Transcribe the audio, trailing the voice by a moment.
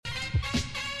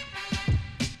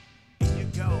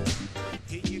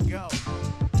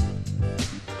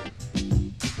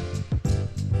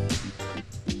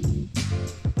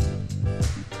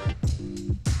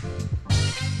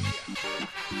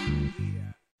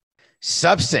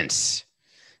Substance.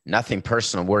 Nothing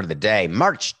personal word of the day.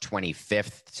 March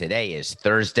 25th. Today is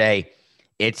Thursday.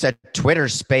 It's a Twitter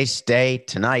space day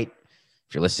tonight.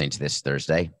 If you're listening to this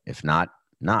Thursday, if not,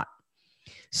 not.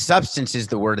 Substance is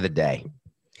the word of the day.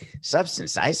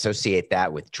 Substance, I associate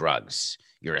that with drugs.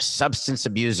 You're a substance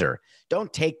abuser.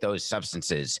 Don't take those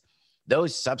substances.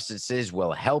 Those substances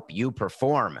will help you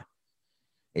perform.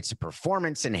 It's a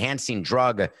performance-enhancing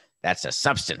drug. That's a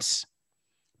substance.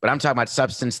 But I'm talking about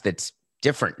substance that's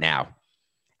different now.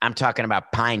 I'm talking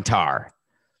about pine tar,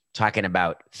 talking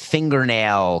about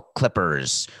fingernail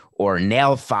clippers or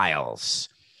nail files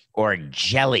or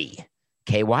jelly,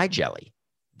 KY jelly,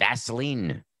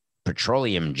 Vaseline,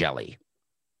 petroleum jelly.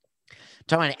 I'm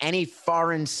talking about any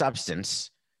foreign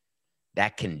substance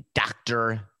that can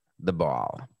doctor the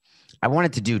ball. I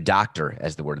wanted to do doctor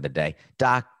as the word of the day.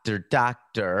 Doctor,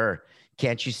 doctor,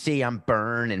 can't you see I'm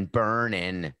burning?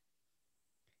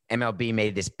 MLB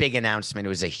made this big announcement. It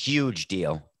was a huge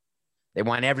deal. They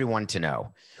want everyone to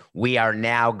know we are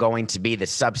now going to be the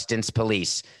substance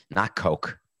police, not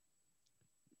coke,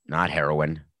 not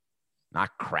heroin, not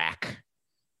crack,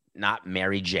 not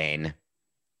Mary Jane.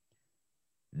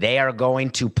 They are going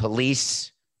to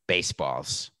police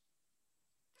baseballs.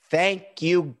 Thank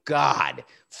you, God.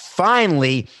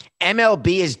 Finally,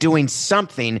 MLB is doing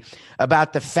something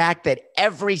about the fact that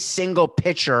every single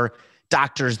pitcher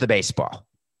doctors the baseball.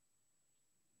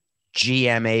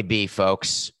 GMAB,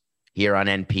 folks, here on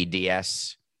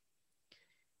NPDS.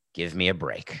 Give me a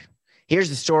break. Here's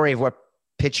the story of what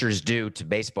pitchers do to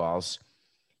baseballs.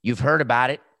 You've heard about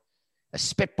it. A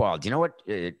spitball. Do you know what,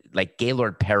 like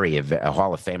Gaylord Perry, a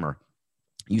Hall of Famer,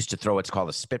 used to throw what's called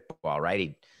a spitball, right?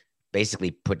 He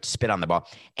basically put spit on the ball.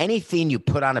 Anything you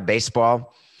put on a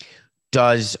baseball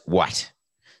does what?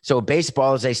 So a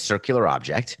baseball is a circular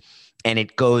object, and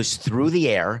it goes through the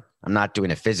air. I'm not doing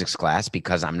a physics class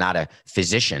because I'm not a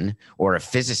physician or a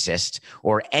physicist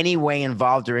or any way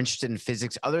involved or interested in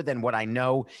physics other than what I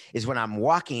know is when I'm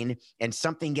walking and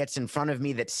something gets in front of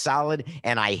me that's solid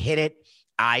and I hit it,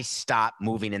 I stop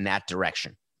moving in that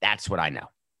direction. That's what I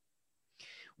know.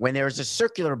 When there's a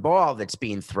circular ball that's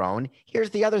being thrown,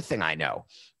 here's the other thing I know.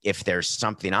 If there's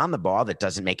something on the ball that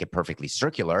doesn't make it perfectly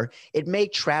circular, it may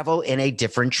travel in a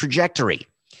different trajectory.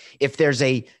 If there's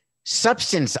a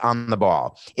substance on the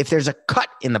ball, if there's a cut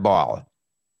in the ball,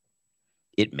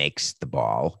 it makes the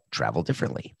ball travel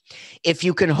differently. If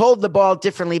you can hold the ball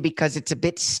differently because it's a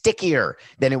bit stickier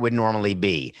than it would normally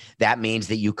be, that means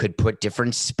that you could put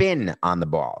different spin on the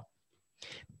ball.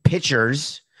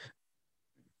 Pitchers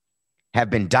have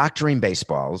been doctoring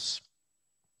baseballs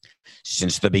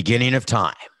since the beginning of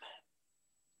time.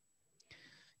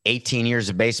 18 years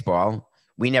of baseball.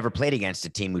 We never played against a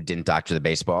team who didn't doctor the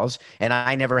baseballs, and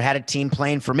I never had a team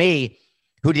playing for me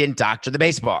who didn't doctor the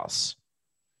baseballs.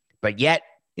 But yet,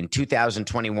 in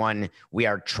 2021, we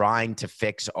are trying to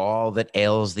fix all that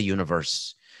ails the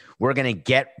universe. We're going to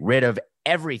get rid of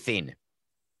everything,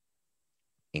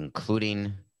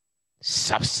 including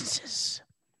substances.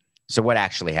 So what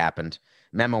actually happened?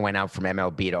 Memo went out from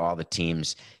MLB to all the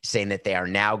teams saying that they are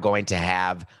now going to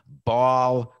have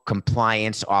ball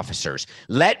compliance officers.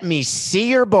 Let me see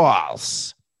your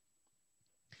balls.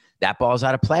 That ball's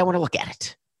out of play. I want to look at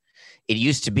it. It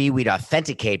used to be we'd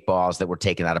authenticate balls that were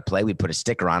taken out of play. We'd put a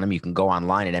sticker on them. You can go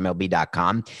online at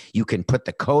MLB.com. You can put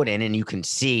the code in and you can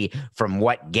see from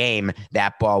what game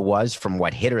that ball was, from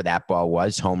what hitter that ball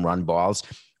was, home run balls.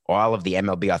 All of the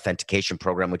MLB authentication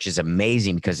program, which is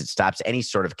amazing because it stops any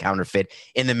sort of counterfeit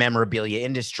in the memorabilia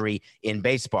industry in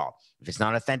baseball. If it's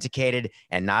not authenticated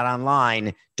and not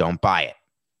online, don't buy it.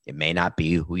 It may not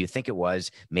be who you think it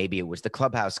was. Maybe it was the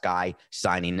clubhouse guy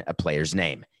signing a player's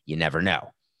name. You never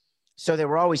know. So there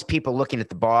were always people looking at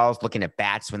the balls, looking at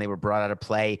bats when they were brought out of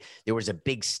play. There was a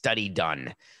big study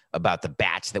done about the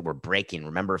bats that were breaking.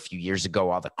 Remember a few years ago,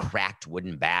 all the cracked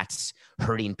wooden bats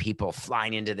hurting people,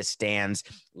 flying into the stands,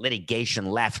 litigation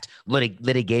left,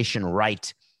 litigation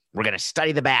right. We're going to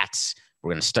study the bats.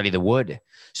 We're going to study the wood.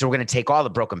 So we're going to take all the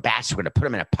broken bats. We're going to put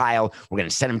them in a pile. We're going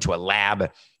to send them to a lab,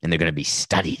 and they're going to be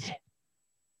studied.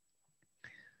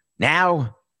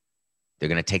 Now they're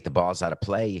going to take the balls out of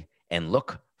play and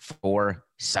look for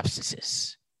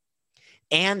substances.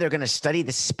 And they're going to study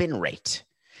the spin rate.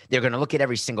 They're going to look at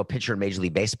every single pitcher in Major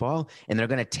League Baseball, and they're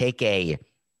going to take a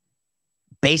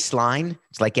baseline.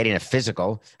 It's like getting a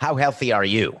physical. How healthy are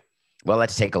you? Well,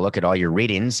 let's take a look at all your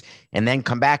readings and then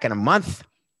come back in a month,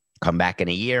 come back in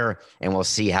a year, and we'll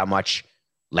see how much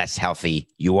less healthy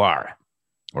you are.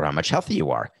 or how much healthy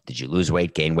you are. Did you lose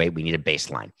weight, gain weight? We need a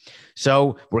baseline.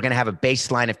 So we're going to have a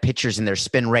baseline of pitchers and their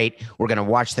spin rate. We're going to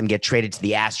watch them get traded to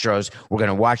the Astros. We're going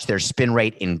to watch their spin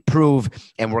rate improve.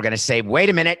 And we're going to say, wait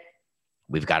a minute,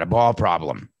 we've got a ball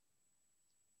problem.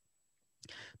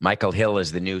 Michael Hill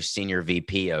is the new senior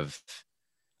VP of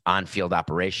on-field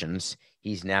operations.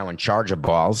 He's now in charge of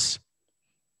balls,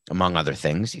 among other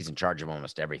things. He's in charge of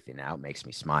almost everything now. It makes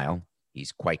me smile.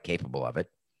 He's quite capable of it.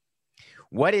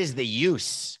 What is the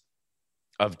use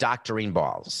of doctoring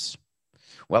balls?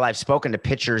 Well, I've spoken to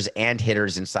pitchers and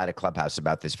hitters inside a clubhouse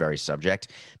about this very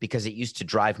subject because it used to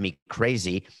drive me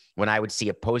crazy when I would see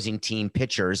opposing team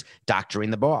pitchers doctoring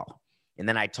the ball. And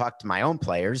then I'd talk to my own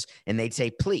players and they'd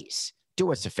say, please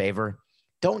do us a favor.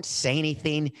 Don't say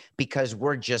anything because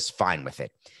we're just fine with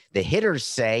it. The hitters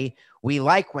say, we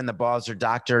like when the balls are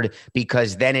doctored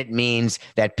because then it means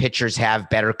that pitchers have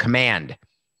better command.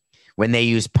 When they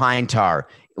use pine tar,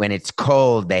 when it's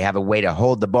cold, they have a way to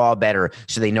hold the ball better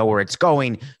so they know where it's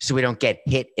going so we don't get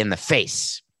hit in the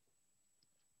face.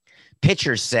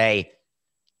 Pitchers say,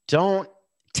 don't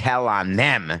tell on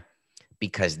them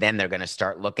because then they're going to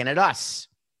start looking at us.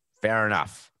 Fair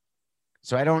enough.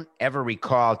 So I don't ever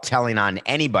recall telling on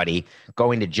anybody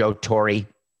going to Joe Torre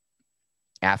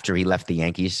after he left the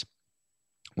Yankees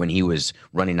when he was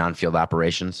running on-field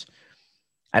operations.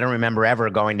 I don't remember ever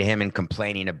going to him and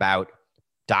complaining about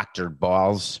doctored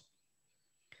balls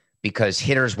because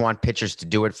hitters want pitchers to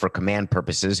do it for command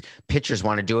purposes. Pitchers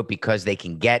want to do it because they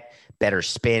can get better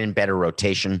spin, better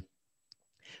rotation.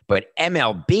 But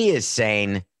MLB is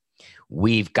saying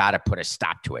we've got to put a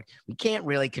stop to it. We can't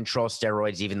really control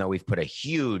steroids, even though we've put a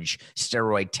huge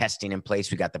steroid testing in place.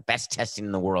 We got the best testing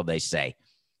in the world, they say.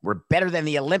 We're better than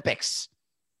the Olympics.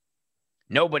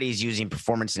 Nobody's using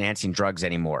performance-enhancing drugs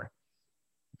anymore.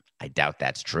 I doubt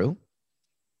that's true.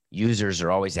 Users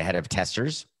are always ahead of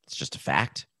testers. It's just a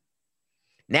fact.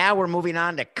 Now we're moving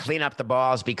on to clean up the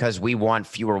balls because we want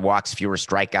fewer walks, fewer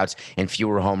strikeouts, and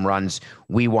fewer home runs.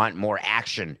 We want more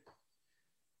action.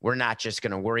 We're not just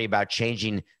going to worry about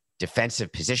changing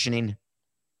defensive positioning,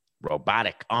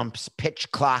 robotic umps,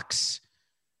 pitch clocks.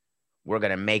 We're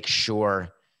going to make sure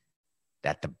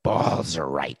that the balls are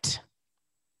right.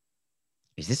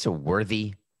 Is this a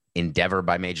worthy endeavor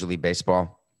by Major League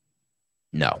Baseball?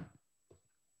 No.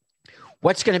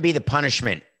 What's going to be the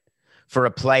punishment for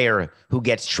a player who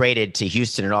gets traded to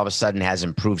Houston and all of a sudden has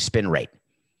improved spin rate?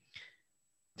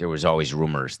 There was always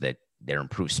rumors that their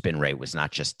improved spin rate was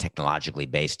not just technologically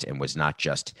based and was not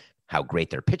just how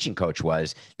great their pitching coach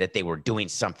was, that they were doing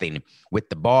something with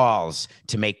the balls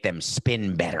to make them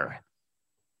spin better.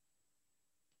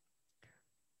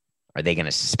 Are they going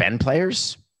to suspend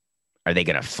players? Are they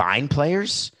going to fine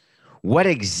players? What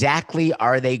exactly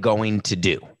are they going to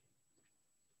do?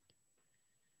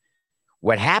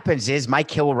 What happens is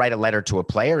Mike Hill will write a letter to a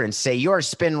player and say, your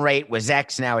spin rate was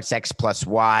X, now it's X plus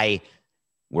Y.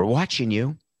 We're watching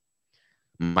you.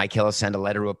 Mike Hill will send a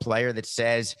letter to a player that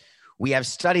says, we have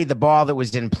studied the ball that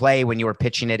was in play when you were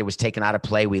pitching it. It was taken out of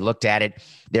play. We looked at it.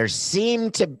 There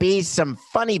seemed to be some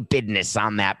funny business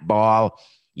on that ball.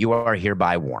 You are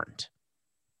hereby warned.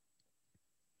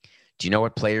 Do you know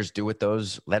what players do with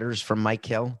those letters from Mike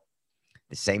Hill?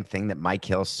 The same thing that Mike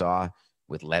Hill saw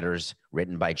with letters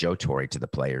written by Joe Torre to the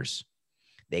players.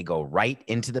 They go right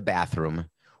into the bathroom,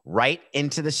 right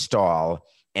into the stall,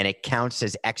 and it counts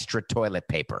as extra toilet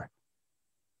paper.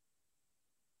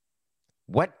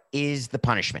 What is the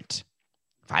punishment?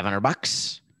 $500?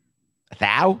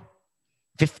 $1,000?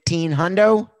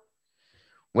 $1,500?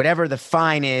 Whatever the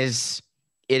fine is,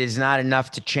 it is not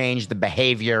enough to change the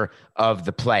behavior of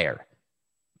the player.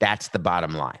 That's the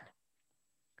bottom line.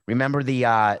 Remember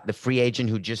the free agent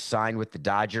who just signed with the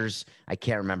Dodgers? I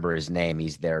can't remember his name.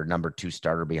 He's their number 2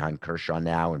 starter behind Kershaw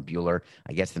now and Buehler.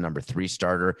 I guess the number 3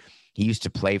 starter. He used to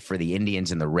play for the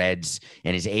Indians and the Reds,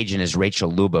 and his agent is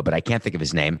Rachel Luba, but I can't think of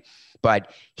his name.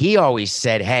 But he always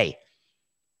said, hey,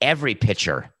 every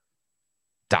pitcher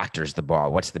doctors the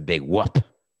ball. What's the big whoop?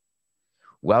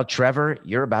 Well, Trevor,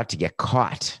 you're about to get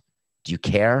caught. Do you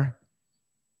care?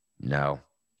 No,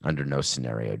 under no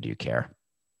scenario do you care.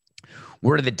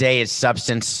 Word of the day is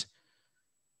substance.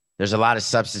 There's a lot of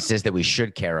substances that we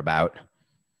should care about.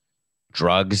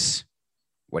 Drugs,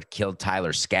 what killed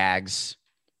Tyler Skaggs,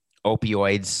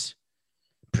 opioids,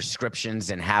 prescriptions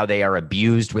and how they are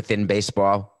abused within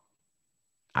baseball.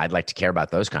 I'd like to care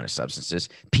about those kind of substances.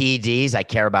 PEDs, I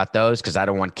care about those because I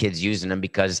don't want kids using them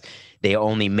because they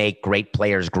only make great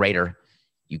players greater.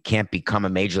 You can't become a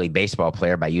Major League Baseball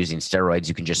player by using steroids.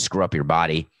 You can just screw up your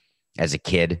body as a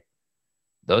kid.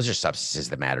 Those are substances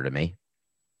that matter to me.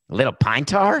 A little pine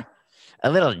tar, a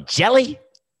little jelly.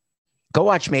 Go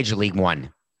watch Major League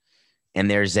One. And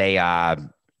there's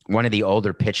one of the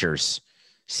older pitchers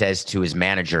says to his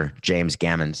manager, James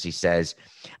Gammons, he says,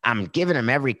 I'm giving him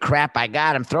every crap I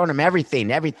got. I'm throwing him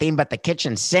everything but the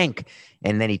kitchen sink.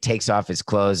 And then he takes off his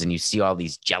clothes and you see all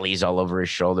these jellies all over his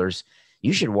shoulders.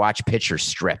 You should watch pitchers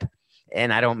strip.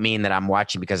 And I don't mean that I'm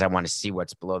watching because I want to see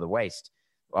what's below the waist,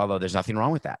 although there's nothing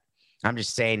wrong with that. I'm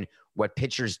just saying what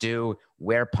pitchers do,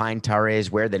 where pine tar is,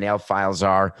 where the nail files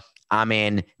are. I'm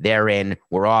in, they're in,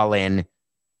 we're all in.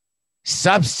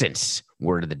 Substance,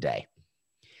 word of the day.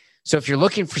 So if you're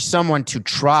looking for someone to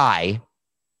try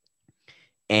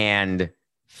and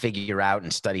figure out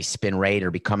and study spin rate or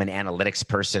become an analytics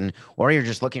person, or you're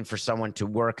just looking for someone to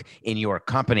work in your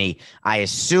company, I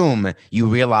assume you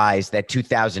realize that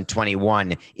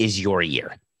 2021 is your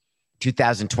year.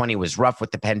 2020 was rough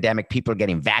with the pandemic. People are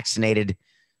getting vaccinated,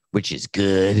 which is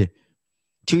good.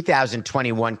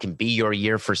 2021 can be your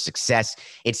year for success.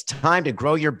 It's time to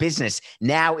grow your business.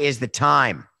 Now is the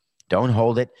time. Don't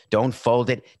hold it. Don't fold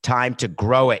it. Time to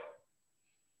grow it.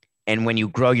 And when you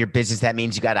grow your business, that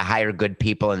means you got to hire good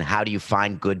people. And how do you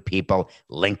find good people?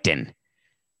 LinkedIn.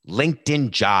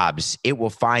 LinkedIn Jobs. It will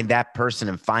find that person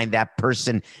and find that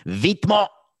person vitement.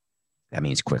 That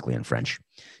means quickly in French.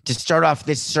 To start off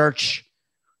this search,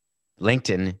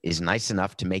 LinkedIn is nice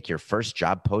enough to make your first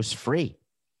job post free.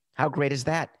 How great is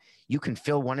that? You can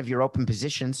fill one of your open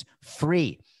positions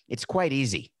free. It's quite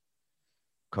easy.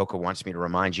 Coco wants me to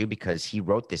remind you because he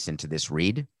wrote this into this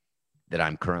read that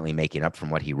I'm currently making up from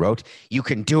what he wrote. You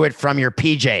can do it from your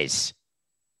PJs.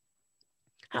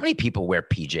 How many people wear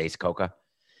PJs, Coca?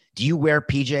 Do you wear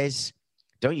PJs?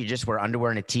 Don't you just wear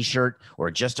underwear and a t-shirt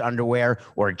or just underwear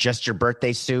or just your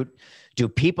birthday suit? Do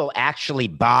people actually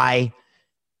buy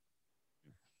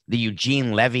the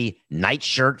Eugene Levy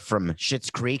nightshirt from Schitt's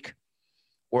Creek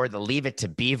or the Leave It to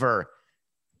Beaver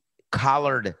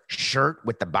collared shirt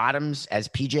with the bottoms as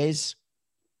PJs?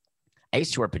 I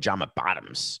used to wear pajama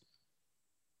bottoms.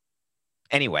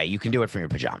 Anyway, you can do it from your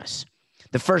pajamas.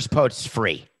 The first post is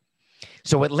free.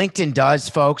 So what LinkedIn does,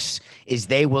 folks, is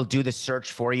they will do the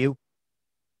search for you.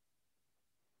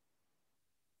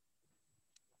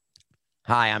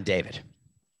 Hi, I'm David.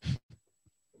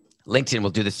 LinkedIn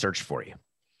will do the search for you.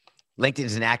 LinkedIn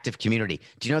is an active community.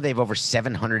 Do you know they have over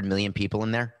 700 million people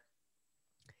in there?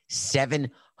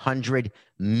 700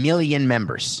 million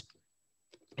members.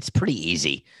 It's pretty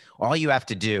easy. All you have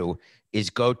to do is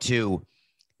go to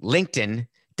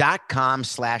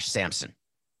LinkedIn.com/Samson.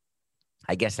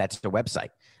 I guess that's the website.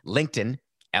 LinkedIn,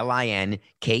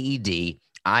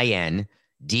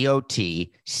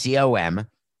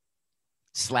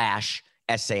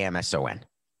 LinkedIn.com/SAMSON.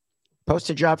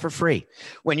 Post a job for free.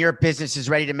 When your business is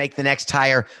ready to make the next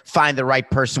hire, find the right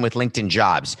person with LinkedIn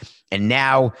Jobs. And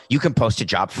now you can post a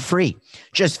job for free.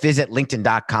 Just visit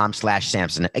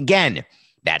LinkedIn.com/Samson. Again,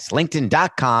 that's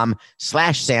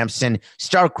LinkedIn.com/Samson.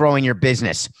 Start growing your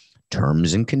business.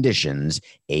 Terms and conditions,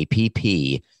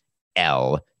 APPLWHY.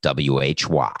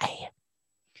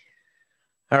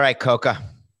 All right, Coca,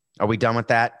 are we done with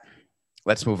that?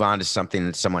 Let's move on to something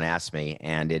that someone asked me,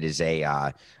 and it is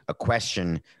a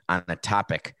question on a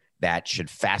topic that should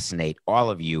fascinate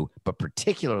all of you, but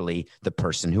particularly the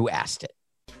person who asked it.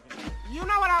 You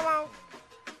know what I want?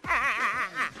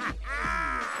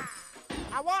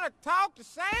 I want to talk to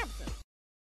Samson.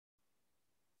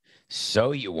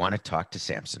 So you want to talk to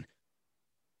Samson.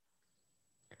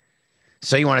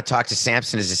 So you want to talk to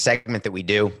Samson is a segment that we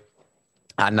do.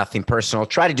 Nothing personal.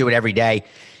 Try to do it every day.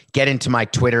 Get into my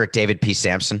Twitter at David P.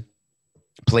 Samson.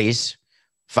 Please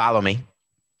follow me.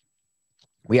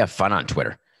 We have fun on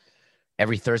Twitter.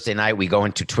 Every Thursday night, we go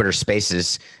into Twitter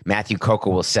Spaces. Matthew Coco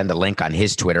will send a link on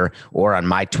his Twitter or on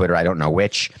my Twitter. I don't know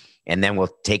which. And then we'll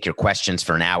take your questions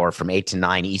for an hour from 8 to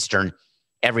 9 Eastern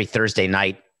every Thursday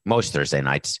night, most Thursday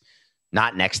nights.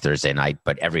 Not next Thursday night,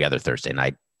 but every other Thursday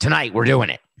night. Tonight, we're doing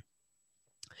it.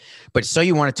 But so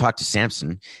you want to talk to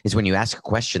Samson is when you ask a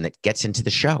question that gets into the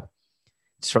show.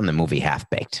 It's from the movie Half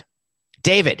Baked.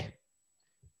 David,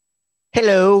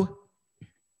 hello.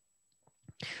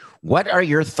 What are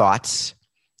your thoughts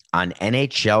on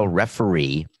NHL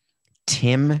referee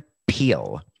Tim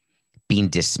Peel being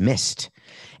dismissed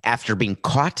after being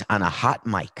caught on a hot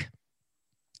mic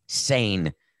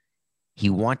saying he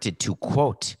wanted to,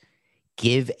 quote,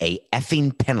 give a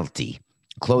effing penalty,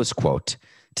 close quote,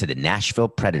 to the Nashville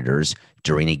Predators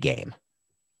during a game?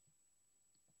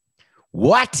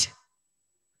 What?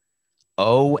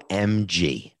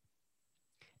 OMG.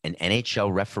 An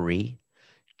NHL referee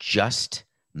just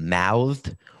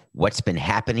mouthed what's been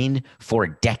happening for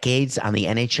decades on the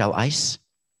NHL ice,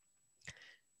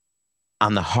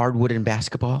 on the hardwood in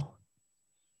basketball,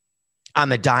 on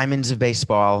the diamonds of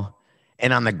baseball,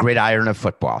 and on the gridiron of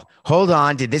football. Hold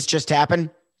on. Did this just happen?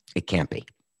 It can't be.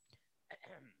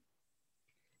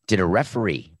 Did a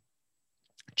referee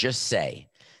just say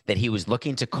that he was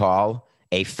looking to call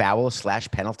a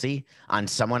foul/penalty on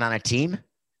someone on a team?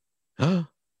 I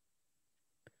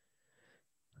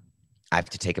have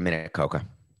to take a minute, Coca.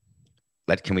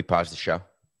 Can we pause the show?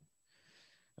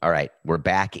 All right. We're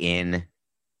back in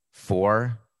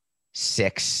 4,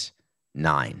 6,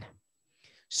 9.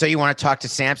 So you want to talk to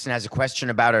Samson, has a question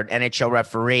about an NHL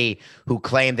referee who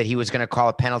claimed that he was going to call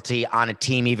a penalty on a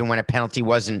team even when a penalty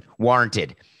wasn't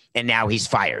warranted, and now he's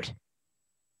fired.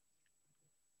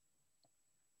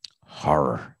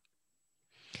 Horror.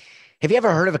 Have you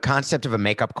ever heard of the concept of a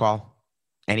makeup call?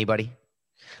 Anybody?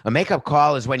 A makeup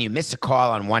call is when you miss a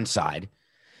call on one side.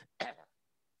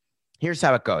 Here's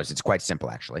how it goes. It's quite simple,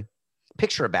 actually.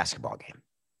 Picture a basketball game.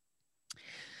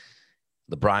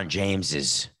 LeBron James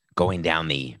is going down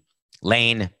the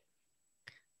lane.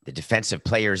 The defensive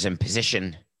player's in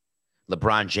position.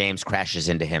 LeBron James crashes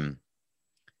into him.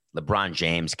 LeBron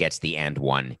James gets the and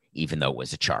one, even though it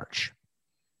was a charge.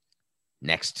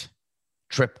 Next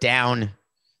trip down,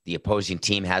 the opposing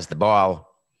team has the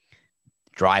ball.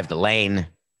 Drive the lane.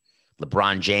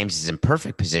 LeBron James is in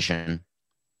perfect position,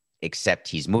 except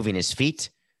he's moving his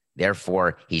feet.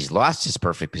 Therefore, he's lost his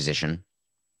perfect position,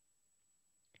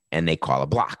 and they call a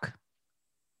block.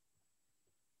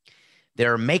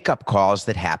 There are makeup calls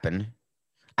that happen.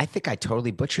 I think I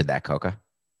totally butchered that, Coca.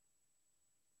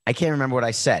 I can't remember what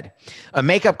I said. A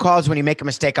makeup call is when you make a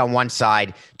mistake on one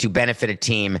side to benefit a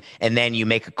team, and then you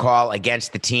make a call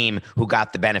against the team who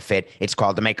got the benefit. It's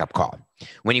called a makeup call.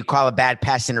 When you call a bad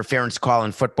pass interference call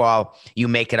in football, you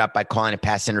make it up by calling a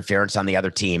pass interference on the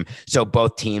other team, so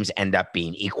both teams end up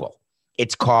being equal.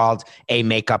 It's called a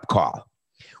makeup call.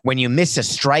 When you miss a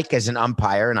strike as an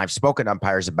umpire, and I've spoken to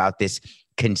umpires about this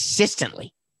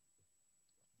consistently,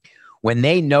 when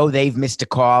they know they've missed a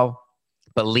call,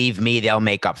 believe me, they'll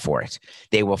make up for it.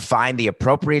 They will find the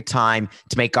appropriate time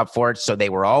to make up for it. So they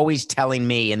were always telling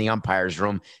me in the umpire's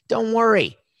room, don't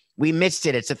worry, we missed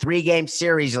it. It's a 3-game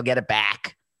series. You'll get it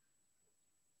back.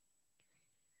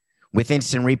 With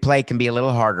instant replay, it can be a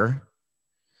little harder.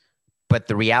 But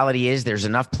the reality is there's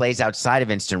enough plays outside of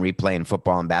instant replay in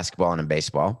football and basketball and in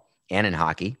baseball and in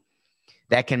hockey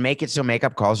that can make it so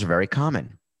makeup calls are very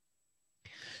common.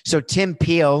 So Tim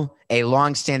Peel, a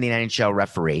longstanding NHL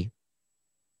referee,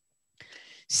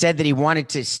 said that he wanted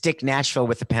to stick Nashville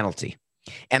with the penalty.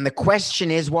 And the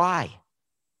question is why?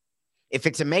 If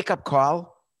it's a makeup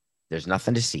call, there's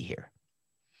nothing to see here.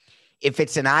 If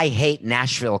it's an I hate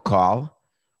Nashville call,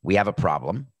 we have a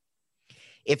problem.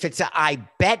 If it's a I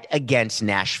bet against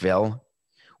Nashville,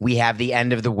 we have the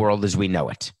end of the world as we know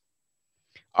it.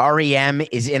 REM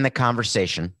is in the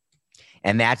conversation,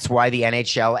 and that's why the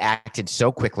NHL acted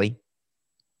so quickly.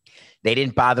 They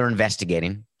didn't bother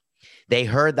investigating. They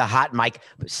heard the hot mic.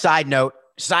 Side note,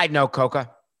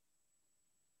 Coca.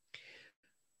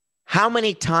 How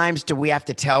many times do we have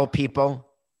to tell people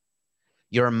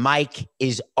your mic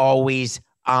is always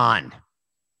on?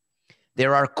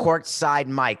 There are courtside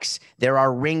mics. There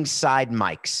are ringside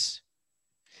mics.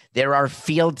 There are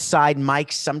field side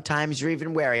mics. Sometimes you're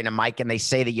even wearing a mic and they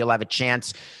say that you'll have a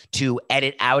chance to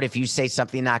edit out if you say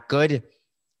something not good.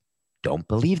 Don't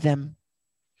believe them.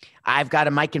 I've got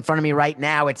a mic in front of me right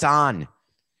now. It's on.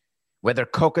 Whether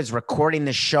Coca's recording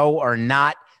the show or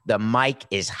not, the mic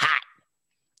is hot.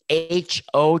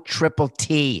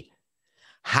 HOTT.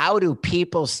 How do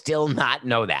people still not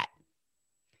know that?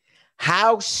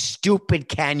 How stupid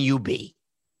can you be?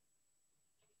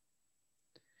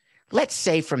 Let's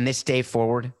say from this day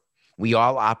forward, we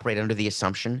all operate under the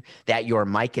assumption that your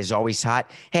mic is always hot.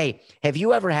 Hey, have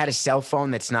you ever had a cell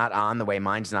phone that's not on the way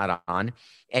mine's not on,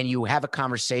 and you have a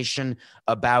conversation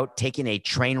about taking a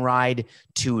train ride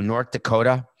to North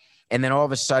Dakota, and then all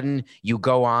of a sudden you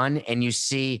go on and you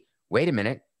see, wait a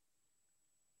minute,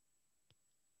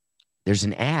 there's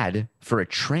an ad for a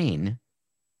train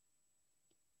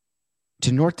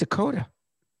to North Dakota.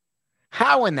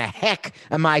 How in the heck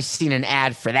am I seeing an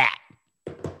ad for that?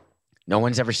 No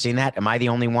one's ever seen that? Am I the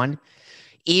only one?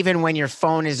 Even when your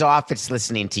phone is off, it's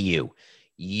listening to you.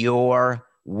 Your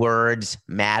words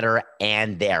matter,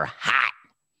 and they're hot.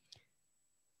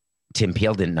 Tim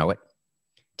Peel didn't know it.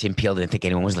 Tim Peel didn't think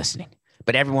anyone was listening.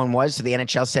 But everyone was, so the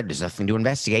NHL said, there's nothing to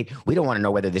investigate. We don't want to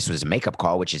know whether this was a makeup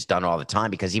call, which is done all the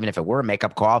time, because even if it were a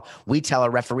makeup call, we tell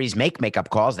our referees make makeup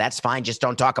calls. That's fine. Just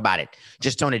don't talk about it.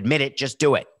 Just don't admit it. Just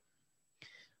do it.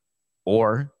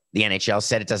 Or the NHL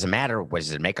said it doesn't matter.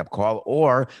 Was it a makeup call?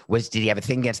 Or did he have a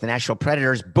thing against the Nashville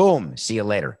Predators? Boom. See you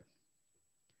later.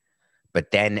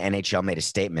 But then NHL made a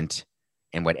statement,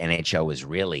 and what NHL was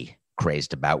really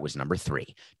crazed about was number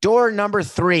 3. Door number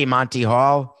 3, Monty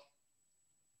Hall.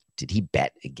 Did he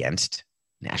bet against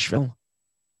Nashville?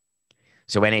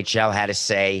 So NHL had to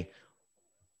say,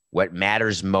 what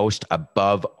matters most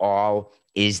above all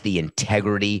is the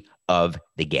integrity of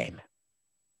the game.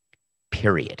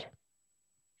 Period.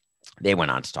 They went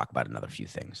on to talk about another few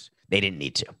things. They didn't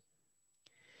need to.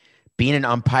 Being an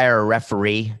umpire or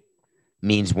referee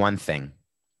means one thing.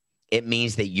 It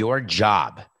means that your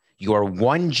job, your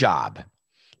one job,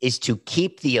 is to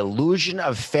keep the illusion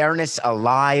of fairness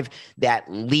alive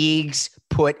that leagues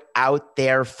put out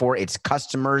there for its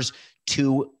customers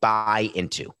to buy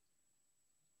into.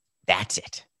 That's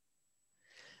it.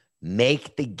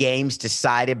 Make the games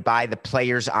decided by the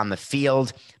players on the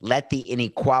field. Let the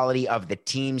inequality of the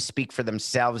team speak for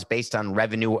themselves based on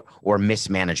revenue or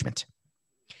mismanagement.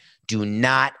 Do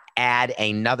not add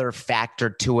another factor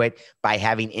to it by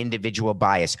having individual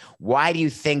bias. Why do you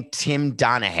think Tim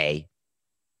Donaghy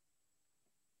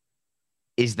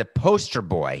is the poster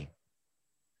boy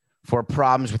for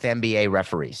problems with NBA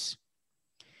referees?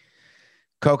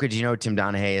 Coca, do you know who Tim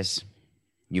Donaghy is?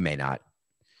 You may not.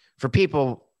 For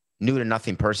people new to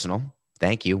Nothing Personal,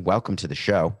 thank you. Welcome to the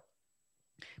show.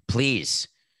 Please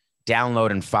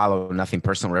download and follow Nothing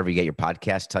Personal wherever you get your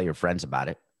podcast. Tell your friends about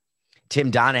it. Tim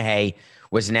Donaghy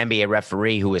was an NBA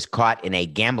referee who was caught in a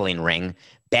gambling ring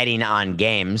betting on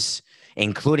games,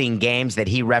 including games that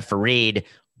he refereed.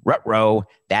 Ruh-roh,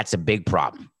 that's a big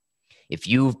problem. If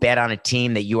you've bet on a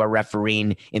team that you are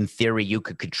refereeing, in theory, you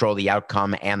could control the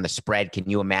outcome and the spread. Can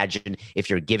you imagine if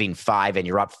you're giving 5 and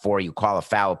you're up 4, you call a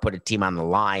foul, put a team on the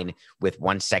line with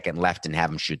 1 second left and have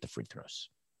them shoot the free throws?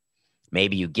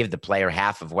 Maybe you give the player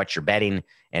half of what you're betting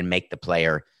and make the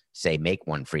player say, make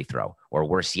 1 free throw, or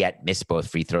worse yet, miss both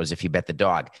free throws if you bet the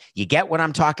dog. You get what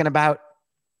I'm talking about?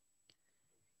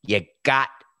 You got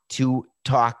to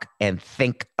talk and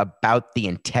think about the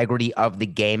integrity of the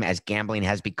game as gambling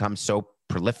has become so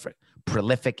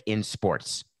prolific in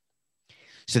sports.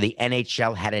 So the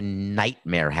NHL had a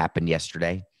nightmare happen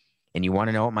yesterday. And you want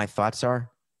to know what my thoughts are?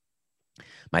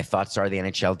 My thoughts are the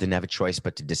NHL didn't have a choice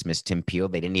but to dismiss Tim Peel.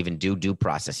 They didn't even do due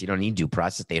process. You don't need due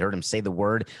process. They heard him say the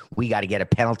word. We got to get a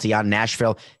penalty on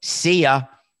Nashville. See ya.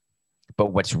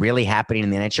 But what's really happening in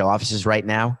the NHL offices right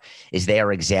now is they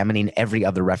are examining every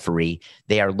other referee.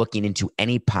 They are looking into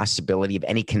any possibility of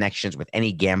any connections with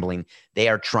any gambling. They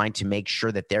are trying to make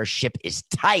sure that their ship is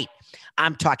tight.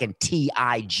 I'm talking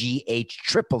TIGHTTT,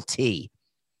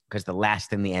 because the last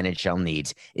thing the NHL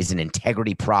needs is an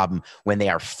integrity problem when they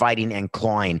are fighting and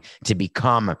clawing to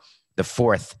become the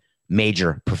 4th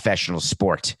major professional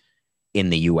sport in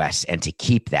the U.S. and to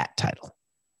keep that title.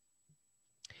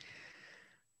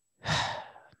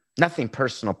 Nothing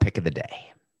personal pick of the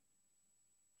day.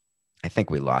 I think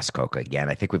we lost Coca again.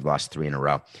 I think we've lost 3 in a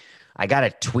row. I got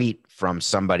a tweet from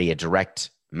somebody, a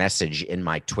direct message in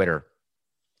my Twitter,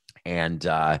 and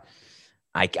I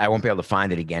won't be able to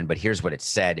find it again, but here's what it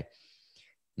said.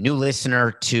 New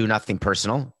listener to Nothing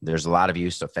Personal. There's a lot of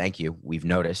you, so thank you. We've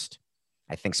noticed.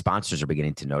 I think sponsors are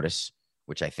beginning to notice,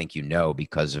 which I think you know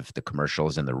because of the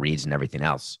commercials and the reads and everything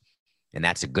else. And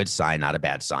that's a good sign, not a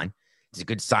bad sign. It's a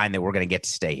good sign that we're going to get to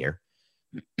stay here.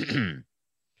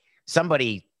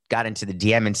 Somebody got into the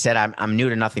DM and said, I'm new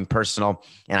to Nothing Personal,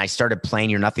 and I started playing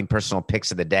your Nothing Personal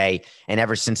picks of the day, and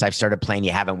ever since I've started playing,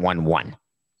 you haven't won one.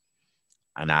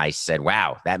 And I said,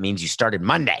 wow, that means you started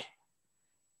Monday.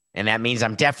 And that means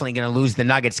I'm definitely going to lose the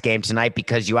Nuggets game tonight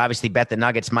because you obviously bet the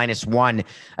Nuggets -1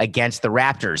 against the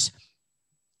Raptors.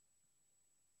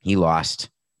 He lost.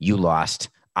 You lost.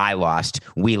 I lost.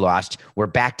 We lost. We're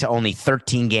back to only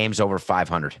 13 games over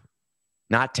 500.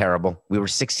 Not terrible. We were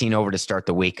 16 over to start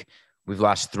the week. We've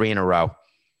lost 3 in a row.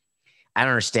 I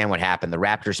don't understand what happened. The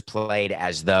Raptors played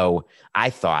as though I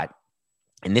thought,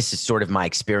 and this is sort of my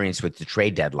experience with the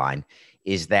trade deadline,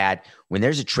 is that when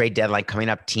there's a trade deadline coming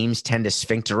up, teams tend to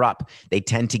sphincter up. They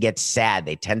tend to get sad.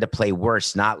 They tend to play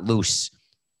worse, not loose.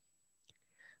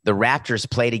 The Raptors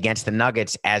played against the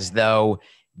Nuggets as though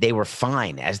they were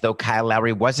fine, as though Kyle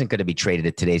Lowry wasn't going to be traded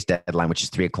at today's deadline, which is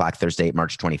 3 o'clock Thursday,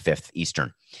 March 25th,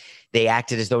 Eastern. They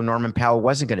acted as though Norman Powell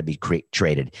wasn't going to be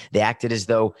traded. They acted as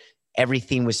though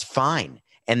everything was fine,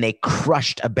 and they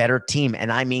crushed a better team. And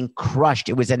I mean crushed.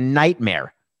 It was a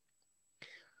nightmare.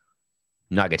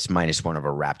 Nuggets -1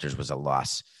 over Raptors was a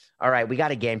loss. All right, we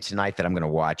got a game tonight that I'm going to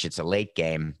watch. It's a late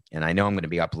game, and I know I'm going to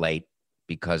be up late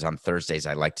because on Thursdays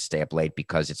I like to stay up late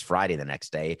because it's Friday the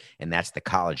next day, and that's the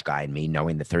college guy in me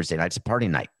knowing that Thursday night's a party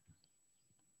night.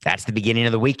 That's the beginning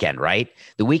of the weekend, right?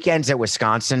 The weekends at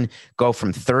Wisconsin go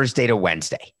from Thursday to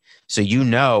Wednesday. So you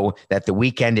know that the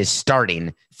weekend is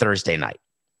starting Thursday night.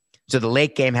 So the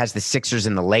late game has the Sixers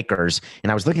and the Lakers.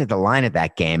 And I was looking at the line of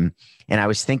that game, and I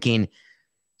was thinking,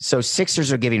 so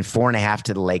Sixers are giving 4.5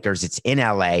 to the Lakers. It's in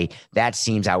LA. That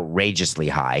seems outrageously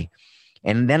high.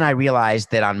 And then I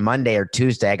realized that on Monday or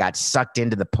Tuesday, I got sucked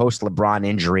into the post-LeBron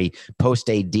injury,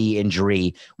 post-AD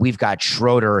injury. We've got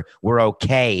Schroeder. We're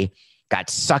okay. Got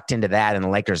sucked into that, and the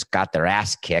Lakers got their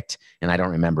ass kicked. And I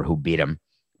don't remember who beat them,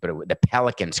 but the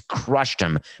Pelicans crushed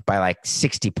them by like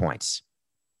 60 points.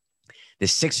 The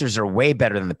Sixers are way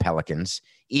better than the Pelicans,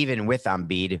 even with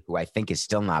Embiid, who I think is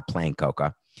still not playing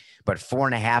Coca. But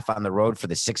 4.5 on the road for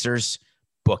the Sixers,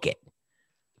 book it.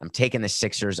 I'm taking the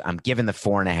Sixers. I'm giving the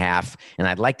 4.5, and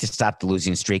I'd like to stop the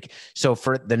losing streak. So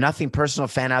for the Nothing Personal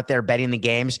fan out there betting the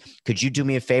games, could you do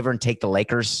me a favor and take the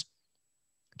Lakers?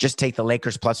 Just take the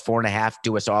Lakers plus 4.5.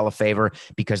 Do us all a favor,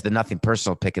 because the Nothing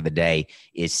Personal pick of the day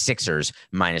is Sixers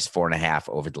minus 4.5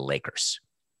 over the Lakers.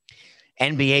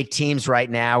 NBA teams right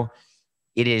now,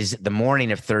 it is the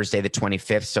morning of Thursday, the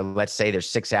 25th. So let's say there's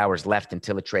 6 hours left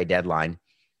until the trade deadline.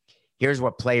 Here's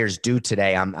what players do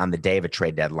today on the day of a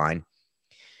trade deadline.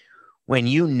 When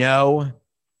you know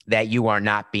that you are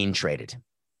not being traded,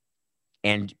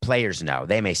 and players know,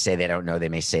 they may say they don't know, they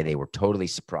may say they were totally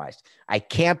surprised. I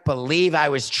can't believe I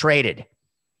was traded.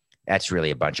 That's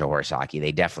really a bunch of horse hockey.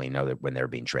 They definitely know that when they're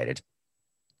being traded.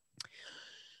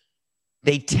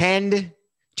 They tend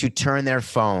to turn their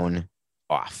phone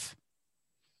off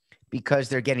because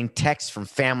they're getting texts from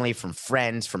family, from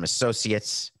friends, from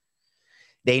associates.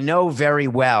 They know very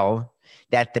well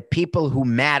that the people who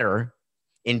matter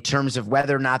in terms of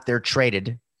whether or not they're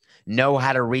traded know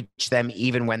how to reach them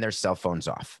even when their cell phone's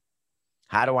off.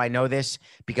 How do I know this?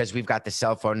 Because we've got the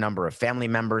cell phone number of family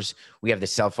members. We have the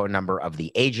cell phone number of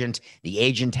the agent. The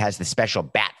agent has the special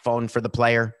bat phone for the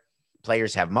player.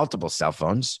 Players have multiple cell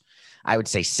phones. I would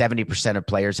say 70% of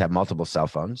players have multiple cell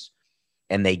phones,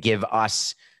 and they give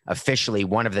us officially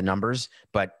one of the numbers,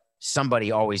 but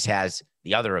somebody always has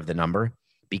the other of the number,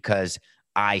 because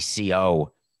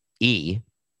ICOE,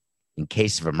 in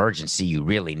case of emergency, you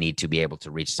really need to be able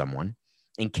to reach someone.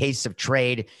 In case of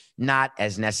trade, not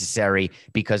as necessary,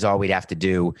 because all we'd have to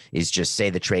do is just say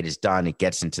the trade is done. It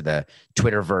gets into the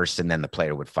Twitterverse, and then the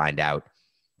player would find out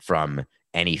from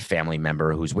any family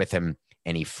member who's with him,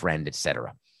 any friend,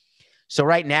 etc. So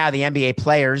right now, the NBA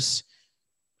players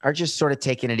are just sort of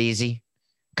taking it easy.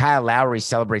 Kyle Lowry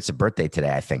celebrates a birthday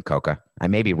today, I think, Coca. I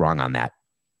may be wrong on that.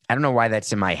 I don't know why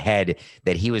that's in my head,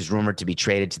 that he was rumored to be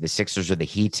traded to the Sixers or the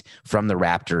Heat from the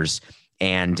Raptors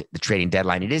and the trading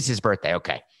deadline. It is his birthday.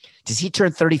 Okay. Does he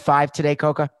turn 35 today,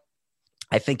 Coca?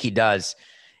 I think he does.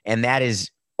 And that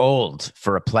is old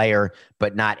for a player,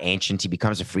 but not ancient. He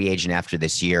becomes a free agent after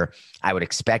this year. I would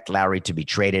expect Lowry to be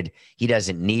traded. He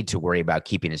doesn't need to worry about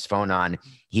keeping his phone on.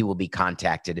 He will be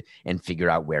contacted and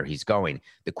figure out where he's going.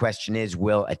 The question is,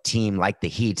 will a team like the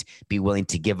Heat be willing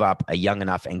to give up a young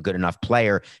enough and good enough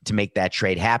player to make that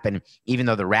trade happen, even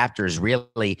though the Raptors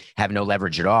really have no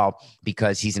leverage at all,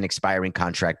 because he's an expiring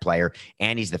contract player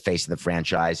and he's the face of the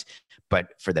franchise.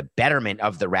 But for the betterment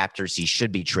of the Raptors, he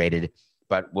should be traded,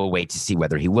 but we'll wait to see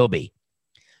whether he will be.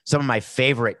 Some of my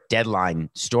favorite deadline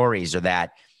stories are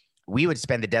that we would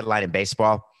spend the deadline in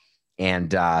baseball,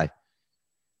 and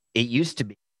it used to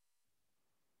be,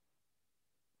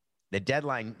 the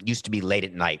deadline used to be late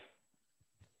at night.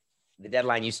 The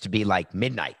deadline used to be like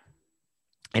midnight.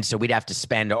 And so we'd have to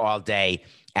spend all day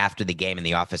after the game in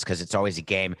the office, because it's always a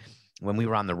game. When we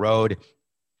were on the road,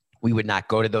 we would not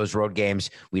go to those road games.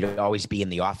 We'd always be in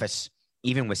the office.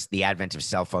 Even with the advent of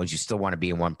cell phones, you still want to be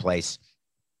in one place.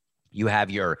 You have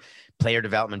your player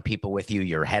development people with you,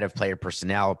 your head of player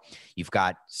personnel. You've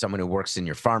got someone who works in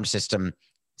your farm system,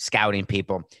 scouting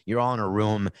people. You're all in a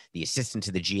room, the assistant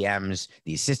to the GMs,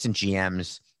 the assistant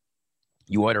GMs.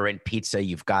 You order in pizza.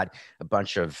 You've got a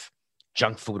bunch of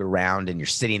junk food around, and you're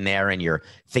sitting there and you're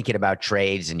thinking about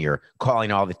trades and you're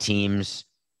calling all the teams.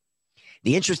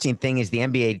 The interesting thing is the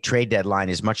NBA trade deadline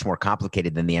is much more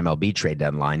complicated than the MLB trade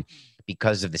deadline,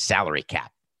 because of the salary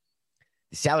cap.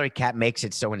 The salary cap makes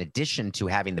it so, in addition to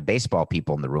having the baseball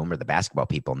people in the room, or the basketball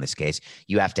people in this case,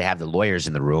 you have to have the lawyers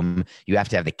in the room. You have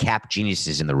to have the cap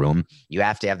geniuses in the room. You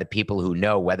have to have the people who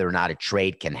know whether or not a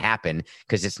trade can happen,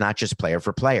 because it's not just player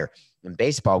for player. In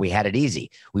baseball, we had it easy.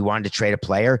 We wanted to trade a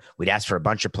player. We'd ask for a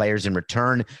bunch of players in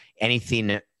return.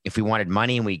 Anything, if we wanted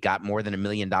money and we got more than $1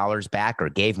 million back, or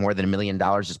gave more than $1 million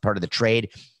as part of the trade,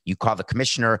 you call the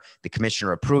commissioner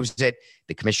approves it.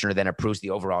 The commissioner then approves the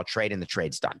overall trade, and the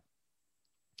trade's done.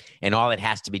 And all it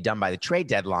has to be done by the trade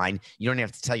deadline, you don't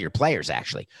have to tell your players,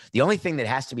 actually. The only thing that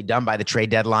has to be done by the trade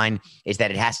deadline is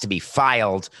that it has to be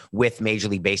filed with Major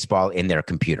League Baseball in their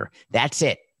computer. That's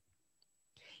it.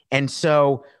 And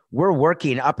so we're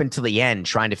working up until the end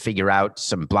trying to figure out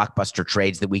some blockbuster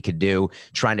trades that we could do,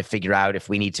 trying to figure out if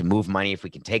we need to move money, if we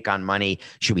can take on money.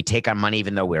 Should we take on money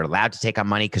even though we're allowed to take on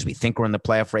money because we think we're in the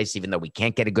playoff race, even though we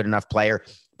can't get a good enough player,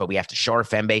 but we have to show our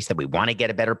fan base that we want to get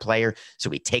a better player. So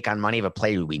we take on money of a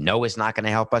player who we know is not going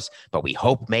to help us, but we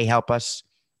hope may help us,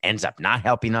 ends up not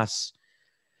helping us.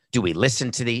 Do we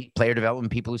listen to the player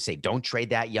development people who say, don't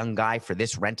trade that young guy for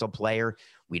this rental player?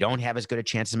 We don't have as good a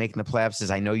chance of making the playoffs as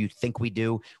I know you think we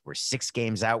do. We're 6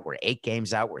 games out. We're 8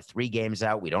 games out. We're 3 games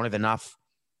out. We don't have enough.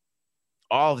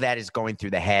 All of that is going through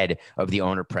the head of the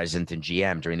owner, president, and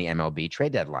GM during the MLB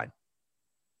trade deadline.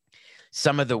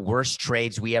 Some of the worst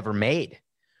trades we ever made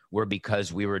were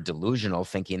because we were delusional,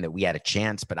 thinking that we had a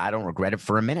chance, but I don't regret it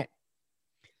for a minute.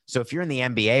 So if you're in the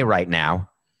NBA right now,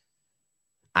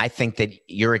 I think that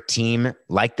you're a team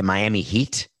like the Miami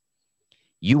Heat.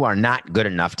 You are not good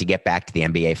enough to get back to the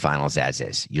NBA Finals as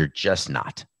is. You're just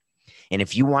not. And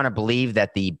if you want to believe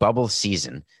that the bubble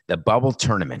season, the bubble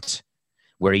tournament,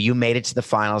 where you made it to the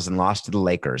finals and lost to the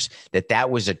Lakers, that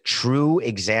was a true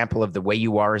example of the way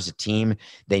you are as a team,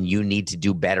 then you need to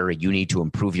do better. You need to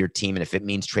improve your team. And if it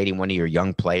means trading one of your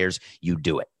young players, you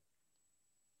do it.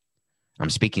 I'm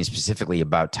speaking specifically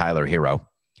about Tyler Hero,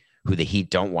 who the Heat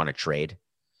don't want to trade,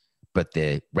 but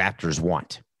the Raptors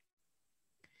want.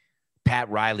 Pat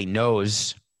Riley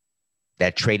knows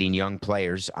that trading young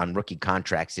players on rookie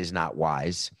contracts is not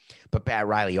wise, but Pat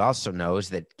Riley also knows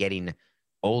that getting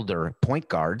older point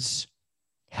guards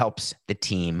helps the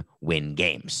team win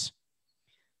games.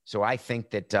 So I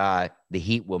think that the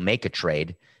Heat will make a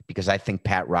trade because I think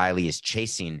Pat Riley is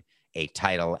chasing a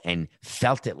title and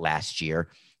felt it last year,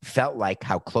 felt like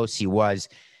how close he was.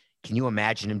 Can you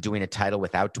imagine him doing a title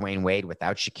without Dwayne Wade,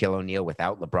 without Shaquille O'Neal,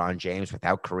 without LeBron James,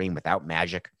 without Kareem, without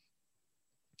Magic?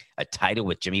 A title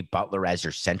with Jimmy Butler as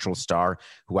your central star,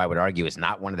 who I would argue is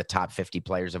not one of the top 50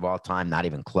 players of all time, not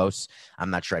even close. I'm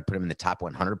not sure I'd put him in the top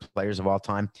 100 players of all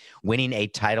time. Winning a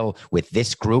title with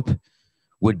this group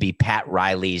would be Pat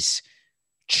Riley's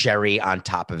cherry on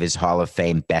top of his Hall of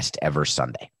Fame best ever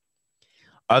Sunday.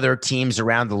 Other teams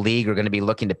around the league are going to be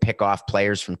looking to pick off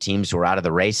players from teams who are out of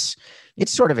the race.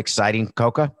 It's sort of exciting,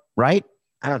 Coca, right?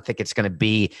 I don't think it's going to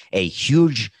be a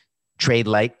huge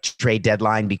trade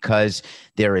deadline because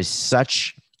there is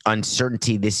such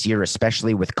uncertainty this year,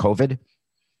 especially with COVID.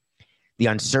 The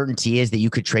uncertainty is that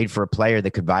you could trade for a player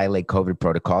that could violate COVID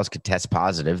protocols, could test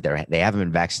positive. They haven't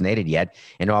been vaccinated yet.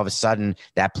 And all of a sudden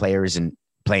that player isn't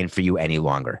playing for you any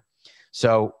longer.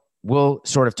 So we'll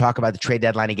sort of talk about the trade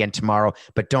deadline again tomorrow,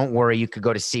 but don't worry. You could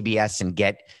go to CBS and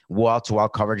get wall-to-wall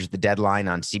coverage of the deadline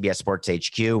on CBS Sports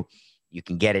HQ. You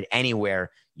can get it anywhere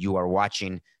you are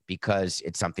watching because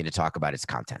it's something to talk about. Its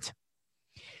content.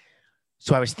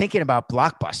 So I was thinking about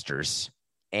blockbusters,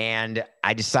 and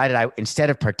I decided instead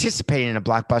of participating in a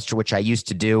blockbuster, which I used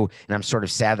to do, and I'm sort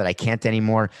of sad that I can't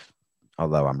anymore,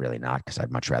 although I'm really not because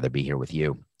I'd much rather be here with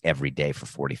you every day for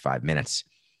 45 minutes.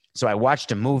 So I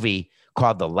watched a movie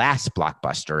called The Last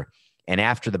Blockbuster, and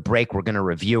after the break, we're going to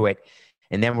review it,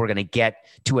 and then we're going to get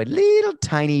to a little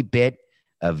tiny bit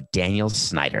of Daniel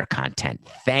Snyder content.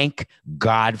 Thank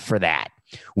God for that.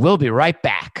 We'll be right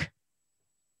back.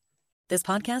 This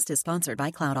podcast is sponsored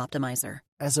by Cloud Optimizer.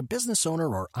 As a business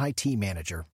owner or IT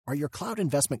manager, are your cloud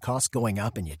investment costs going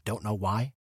up and you don't know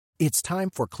why? It's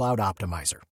time for Cloud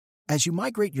Optimizer. As you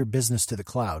migrate your business to the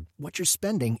cloud, what you're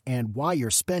spending and why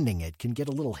you're spending it can get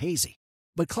a little hazy.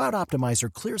 But Cloud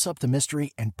Optimizer clears up the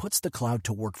mystery and puts the cloud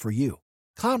to work for you.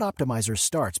 Cloud Optimizer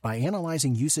starts by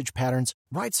analyzing usage patterns,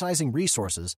 right-sizing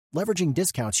resources, leveraging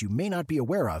discounts you may not be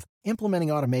aware of, implementing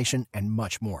automation, and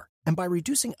much more. And by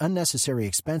reducing unnecessary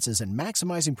expenses and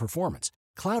maximizing performance,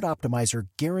 Cloud Optimizer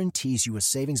guarantees you a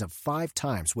savings of 5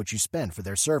 times what you spend for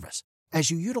their service. As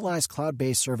you utilize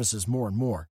cloud-based services more and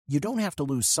more, you don't have to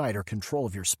lose sight or control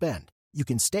of your spend. You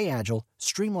can stay agile,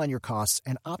 streamline your costs,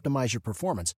 and optimize your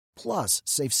performance, plus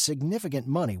save significant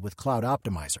money with Cloud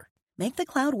Optimizer. Make the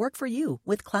cloud work for you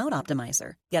with Cloud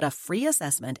Optimizer. Get a free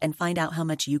assessment and find out how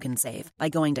much you can save by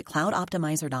going to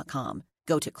cloudoptimizer.com.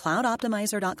 Go to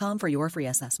cloudoptimizer.com for your free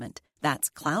assessment. That's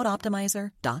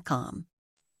cloudoptimizer.com.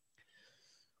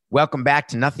 Welcome back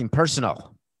to Nothing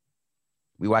Personal.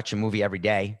 We watch a movie every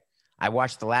day. I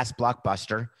watched The Last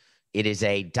Blockbuster. It is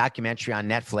a documentary on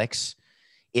Netflix.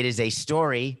 It is a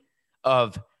story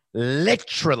of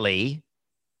literally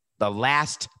the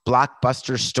last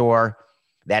Blockbuster store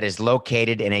that is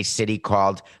located in a city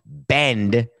called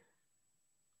Bend,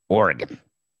 Oregon.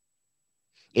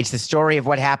 It's the story of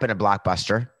what happened to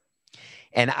Blockbuster.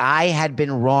 And I had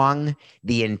been wrong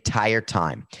the entire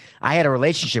time. I had a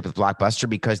relationship with Blockbuster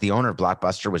because the owner of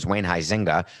Blockbuster was Wayne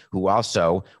Huizenga, who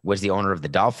also was the owner of the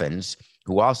Dolphins.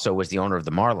 who also was the owner of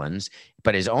the Marlins,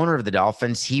 but as owner of the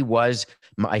Dolphins, he was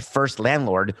my first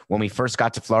landlord when we first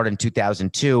got to Florida in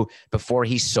 2002, before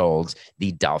he sold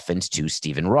the Dolphins to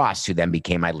Stephen Ross, who then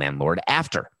became my landlord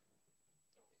after.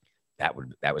 That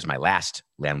was my last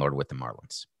landlord with the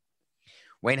Marlins.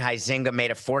 Wayne Huizenga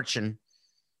made a fortune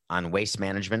on waste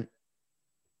management.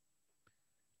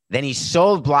 Then he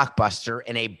sold Blockbuster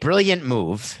in a brilliant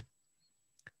move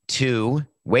to,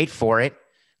 wait for it,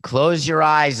 close your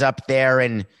eyes up there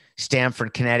in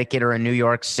Stamford, Connecticut, or in New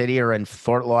York City, or in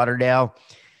Fort Lauderdale.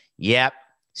 Yep,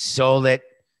 sold it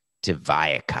to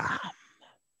Viacom.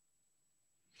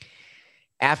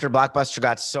 After Blockbuster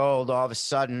got sold, all of a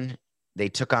sudden, they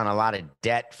took on a lot of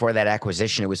debt for that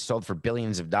acquisition. It was sold for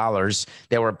billions of dollars.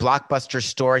 There were Blockbuster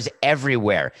stores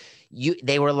everywhere.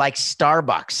 They were like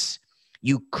Starbucks.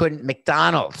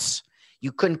 McDonald's.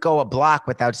 You couldn't go a block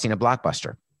without seeing a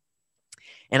Blockbuster.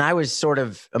 And I was sort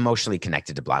of emotionally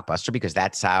connected to Blockbuster because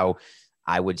that's how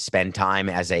I would spend time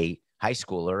as a high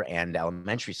schooler and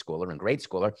elementary schooler and grade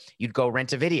schooler. You'd go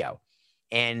rent a video.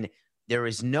 And there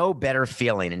is no better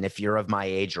feeling. And if you're of my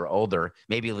age or older,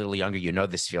 maybe a little younger, you know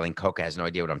this feeling. Coca has no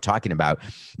idea what I'm talking about.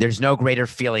 There's no greater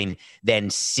feeling than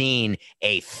seeing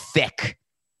a thick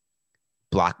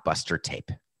Blockbuster tape.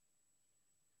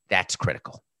 That's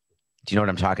critical. Do you know what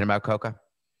I'm talking about, Coca?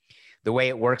 The way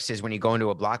it works is when you go into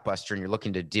a Blockbuster and you're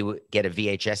looking to get a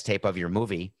VHS tape of your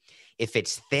movie, if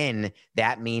it's thin,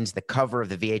 that means the cover of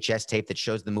the VHS tape that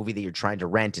shows the movie that you're trying to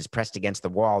rent is pressed against the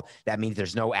wall. That means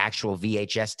there's no actual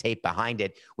VHS tape behind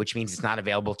it, which means it's not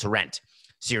available to rent.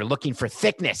 So you're looking for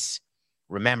thickness.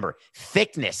 Remember,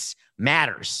 thickness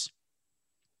matters.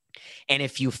 And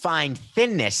if you find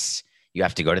thinness, you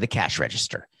have to go to the cash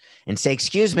register and say,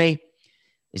 excuse me,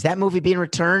 is that movie being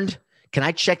returned? Can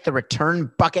I check the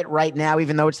return bucket right now,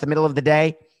 even though it's the middle of the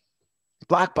day?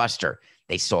 Blockbuster.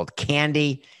 They sold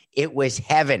candy. It was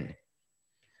heaven.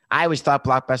 I always thought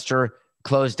Blockbuster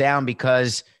closed down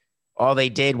because all they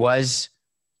did was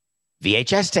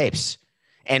VHS tapes.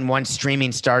 And once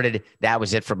streaming started, that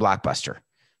was it for Blockbuster.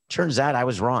 Turns out I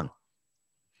was wrong.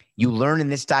 You learn in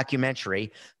this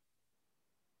documentary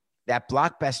that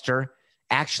Blockbuster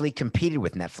actually competed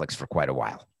with Netflix for quite a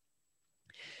while.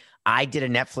 I did a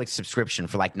Netflix subscription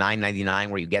for like $9.99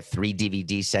 where you get 3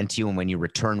 DVDs sent to you. And when you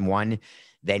return one,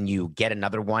 then you get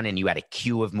another one and you had a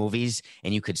queue of movies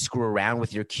and you could screw around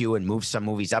with your queue and move some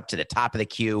movies up to the top of the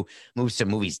queue, move some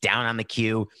movies down on the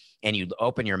queue, and you'd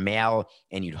open your mail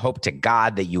and you'd hope to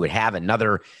God that you would have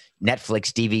another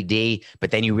Netflix DVD,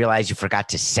 but then you realize you forgot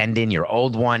to send in your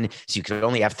old one. So you could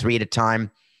only have 3 at a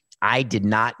time. I did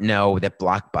not know that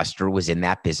Blockbuster was in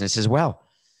that business as well.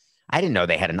 I didn't know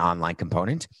they had an online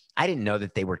component. I didn't know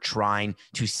that they were trying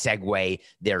to segue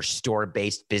their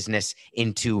store-based business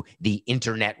into the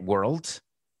internet world.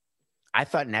 I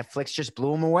thought Netflix just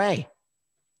blew them away.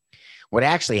 What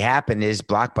actually happened is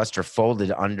Blockbuster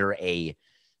folded under a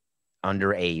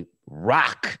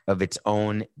rock of its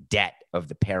own debt of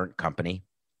the parent company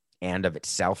and of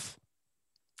itself.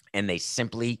 And they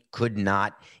simply could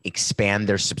not expand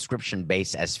their subscription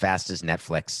base as fast as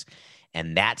Netflix.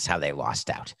 And that's how they lost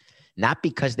out. Not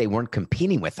because they weren't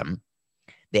competing with them.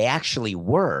 They actually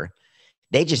were.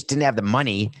 They just didn't have the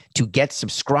money to get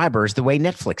subscribers the way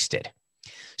Netflix did.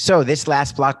 So this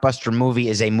last Blockbuster movie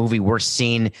is a movie worth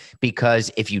seeing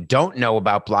because if you don't know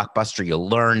about Blockbuster, you'll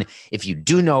learn. If you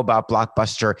do know about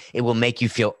Blockbuster, it will make you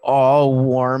feel all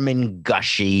warm and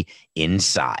gushy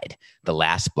inside. The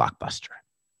last Blockbuster.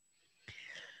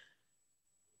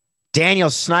 Daniel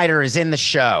Snyder is in the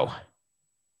show.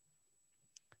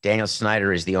 Daniel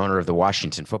Snyder is the owner of the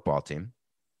Washington football team.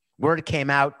 Word came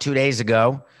out 2 days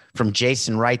ago from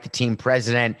Jason Wright, the team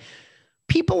president.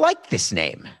 People like this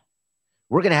name.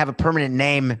 We're going to have a permanent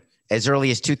name as early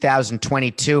as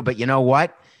 2022, but you know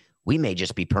what? We may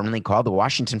just be permanently called the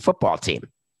Washington football team.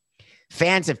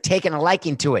 Fans have taken a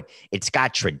liking to it. It's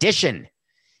got tradition.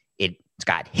 It's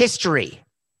got history.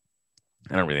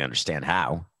 I don't really understand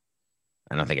how.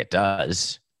 I don't think it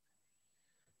does.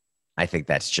 I think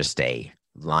that's just a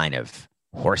line of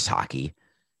horse hockey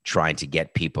trying to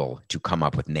get people to come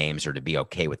up with names or to be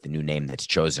okay with the new name that's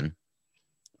chosen.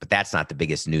 But that's not the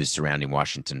biggest news surrounding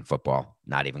Washington football,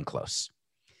 not even close.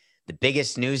 The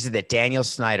biggest news is that Daniel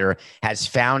Snyder has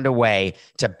found a way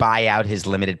to buy out his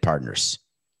limited partners.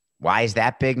 Why is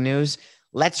that big news?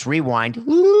 Let's rewind. Do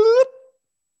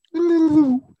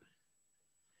you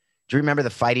remember the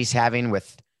fight he's having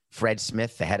with Fred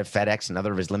Smith, the head of FedEx, and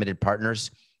other of his limited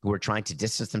partners who are trying to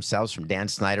distance themselves from Dan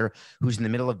Snyder, who's in the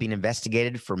middle of being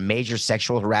investigated for major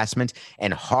sexual harassment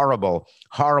and horrible,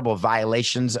 horrible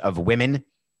violations of women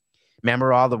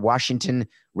Remember all the Washington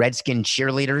Redskin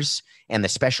cheerleaders and the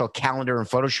special calendar and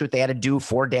photo shoot they had to do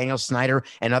for Daniel Snyder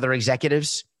and other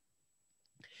executives?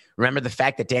 Remember the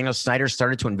fact that Daniel Snyder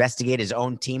started to investigate his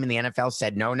own team and the NFL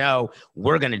said, no,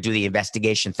 we're going to do the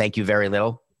investigation. Thank you very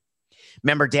little.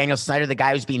 Remember Daniel Snyder, the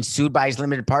guy who's being sued by his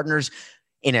limited partners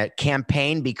in a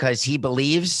campaign because he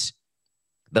believes,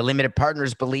 the limited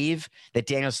partners believe that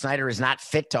Daniel Snyder is not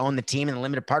fit to own the team and the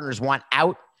limited partners want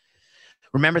out.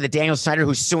 Remember the Daniel Snyder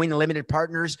who's suing the limited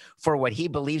partners for what he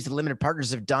believes the limited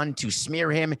partners have done to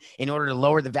smear him in order to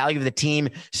lower the value of the team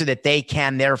so that they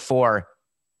can therefore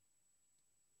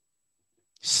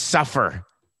suffer.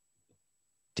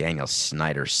 Daniel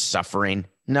Snyder suffering?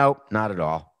 Nope, not at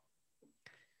all.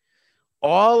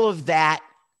 All of that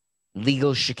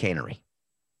legal chicanery.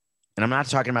 And I'm not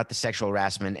talking about the sexual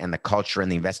harassment and the culture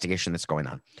and the investigation that's going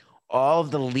on. All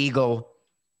of the legal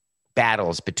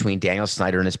battles between Daniel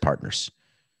Snyder and his partners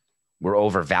were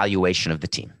over valuation of the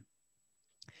team.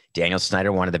 Daniel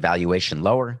Snyder wanted the valuation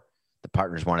lower. The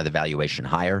partners wanted the valuation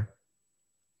higher.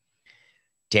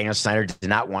 Daniel Snyder did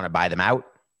not want to buy them out.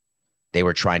 They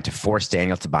were trying to force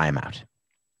Daniel to buy him out.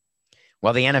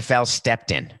 Well, the NFL stepped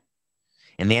in.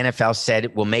 And the NFL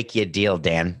said, we'll make you a deal,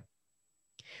 Dan.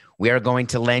 We are going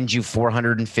to lend you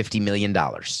 $450 million.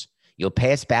 You'll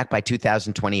pay us back by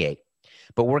 2028.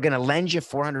 But we're going to lend you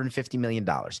 $450 million.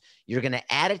 You're going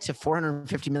to add it to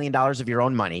 $450 million of your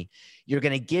own money. You're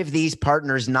going to give these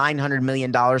partners $900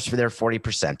 million for their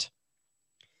 40%.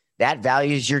 That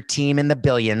values your team in the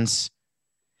billions,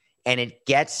 and it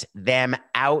gets them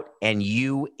out and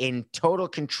you in total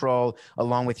control,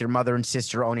 along with your mother and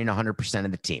sister owning 100%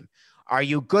 of the team. Are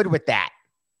you good with that?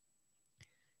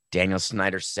 Daniel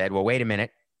Snyder said, well, wait a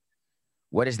minute.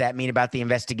 What does that mean about the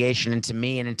investigation into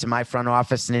me and into my front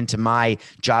office and into my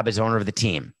job as owner of the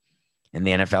team? And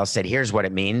the NFL said, here's what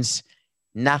it means.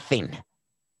 Nothing.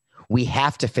 We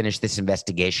have to finish this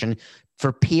investigation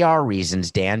for PR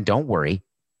reasons, Dan. Don't worry.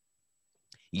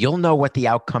 You'll know what the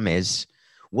outcome is.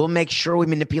 We'll make sure we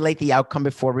manipulate the outcome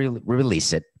before we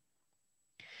release it.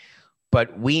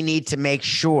 But we need to make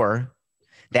sure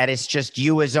that it's just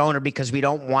you as owner, because we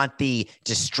don't want the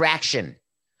distraction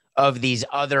of these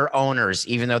other owners,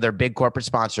 even though they're big corporate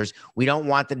sponsors. We don't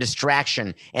want the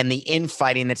distraction and the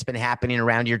infighting that's been happening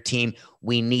around your team.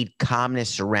 We need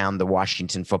calmness around the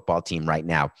Washington football team right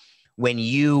now. When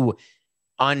you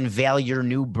unveil your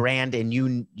new brand and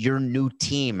your new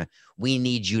team, we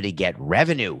need you to get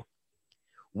revenue.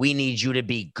 We need you to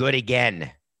be good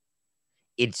again.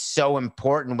 It's so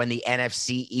important when the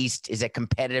NFC East is a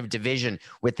competitive division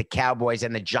with the Cowboys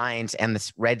and the Giants and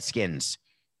the Redskins.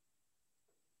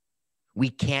 We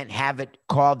can't have it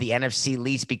called the NFC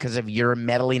East because of your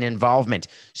meddling involvement.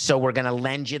 So we're going to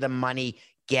lend you the money.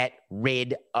 Get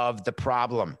rid of the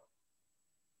problem.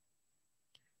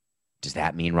 Does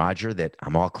that mean, Roger, that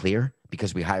I'm all clear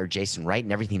because we hired Jason Wright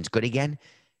and everything's good again?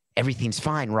 Everything's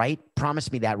fine, right?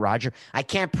 Promise me that, Roger. I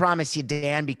can't promise you,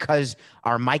 Dan, because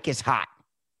our mic is hot.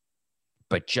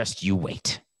 But just you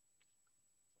wait.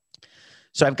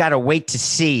 So I've got to wait to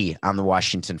see on the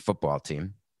Washington football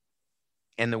team.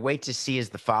 And the wait to see is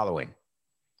the following.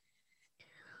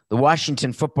 The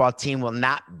Washington football team will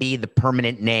not be the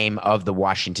permanent name of the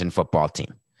Washington football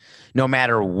team. No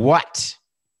matter what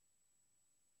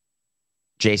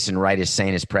Jason Wright is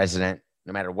saying as president,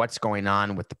 no matter what's going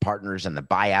on with the partners and the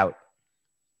buyout,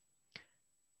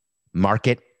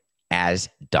 market as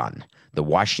done. The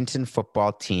Washington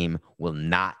football team will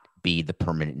not be the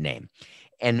permanent name.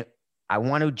 And I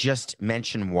want to just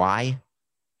mention why.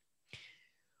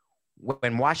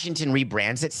 When Washington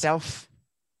rebrands itself,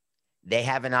 they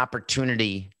have an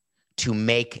opportunity to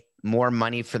make more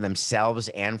money for themselves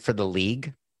and for the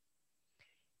league.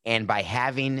 And by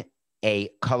having a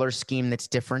color scheme that's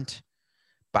different,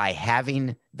 by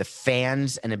having the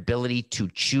fans an ability to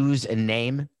choose a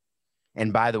name.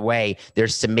 And by the way, they're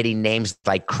submitting names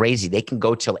like crazy. They can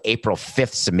go till April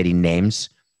 5th submitting names.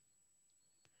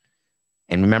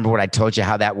 And remember what I told you,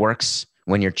 how that works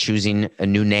when you're choosing a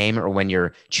new name or when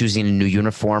you're choosing a new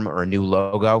uniform or a new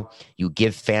logo. You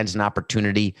give fans an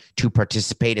opportunity to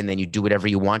participate, and then you do whatever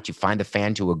you want. You find the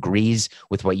fan who agrees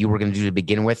with what you were going to do to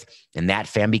begin with, and that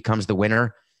fan becomes the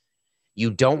winner.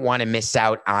 You don't want to miss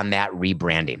out on that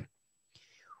rebranding.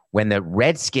 When the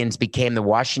Redskins became the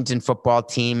Washington football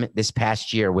team this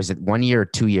past year, was it 1 year or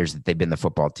 2 years that they've been the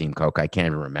football team, Coke? I can't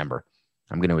even remember.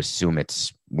 I'm going to assume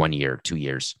it's 1 year, 2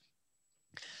 years.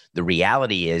 The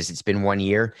reality is it's been 1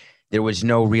 year. There was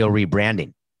no real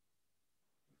rebranding.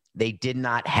 They did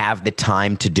not have the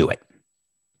time to do it.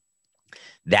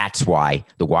 That's why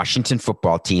the Washington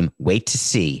football team, wait to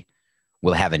see,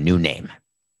 will have a new name.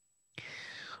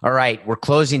 All right, we're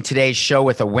closing today's show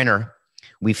with a winner.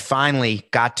 We finally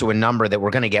got to a number that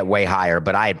we're going to get way higher,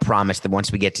 but I had promised that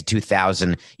once we get to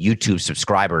 2,000 YouTube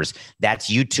subscribers, that's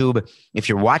YouTube. If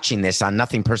you're watching this on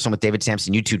Nothing Personal with David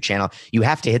Samson YouTube channel, you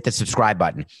have to hit the subscribe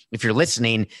button. If you're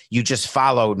listening, you just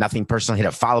follow Nothing Personal, hit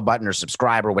a follow button or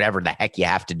subscribe or whatever the heck you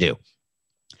have to do.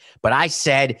 But I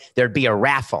said there'd be a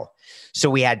raffle. So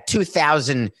we had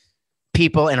 2,000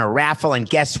 people in a raffle, and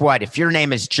guess what? If your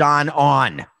name is John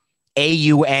On,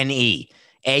 A-U-N-E,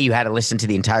 you had to listen to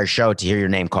the entire show to hear your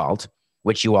name called,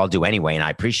 which you all do anyway, and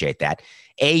I appreciate that.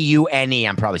 A-U-N-E,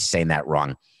 I'm probably saying that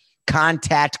wrong.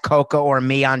 Contact Coca or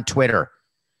me on Twitter.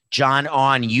 John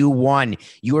On, you won.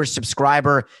 You were a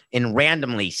subscriber in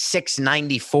randomly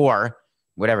 694,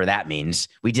 whatever that means.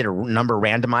 We did a number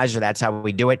randomizer. That's how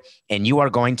we do it. And you are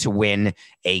going to win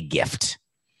a gift.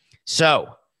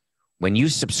 So when you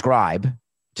subscribe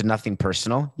to Nothing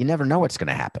Personal, you never know what's going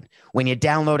to happen. When you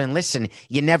download and listen,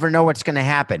 you never know what's going to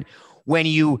happen. When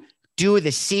you do the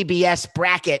CBS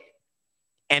bracket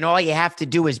and all you have to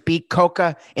do is beat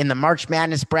Coca in the March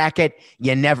Madness bracket,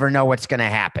 you never know what's going to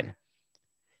happen.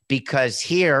 Because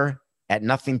here at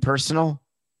Nothing Personal,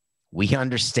 we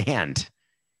understand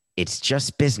it's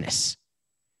just business.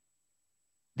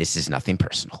 This is Nothing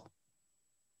Personal.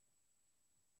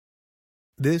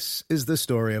 This is the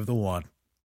story of the one.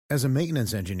 As a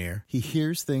maintenance engineer, he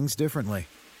hears things differently.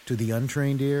 To the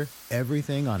untrained ear,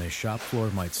 everything on his shop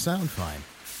floor might sound fine,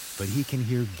 but he can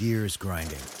hear gears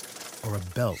grinding or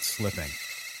a belt slipping.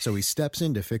 So he steps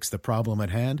in to fix the problem at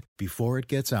hand before it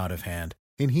gets out of hand.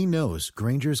 And he knows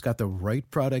Grainger's got the right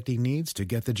product he needs to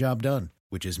get the job done,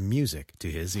 which is music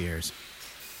to his ears.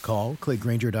 Call, click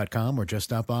Grainger.com, or just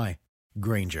stop by.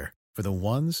 Grainger, for the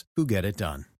ones who get it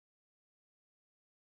done.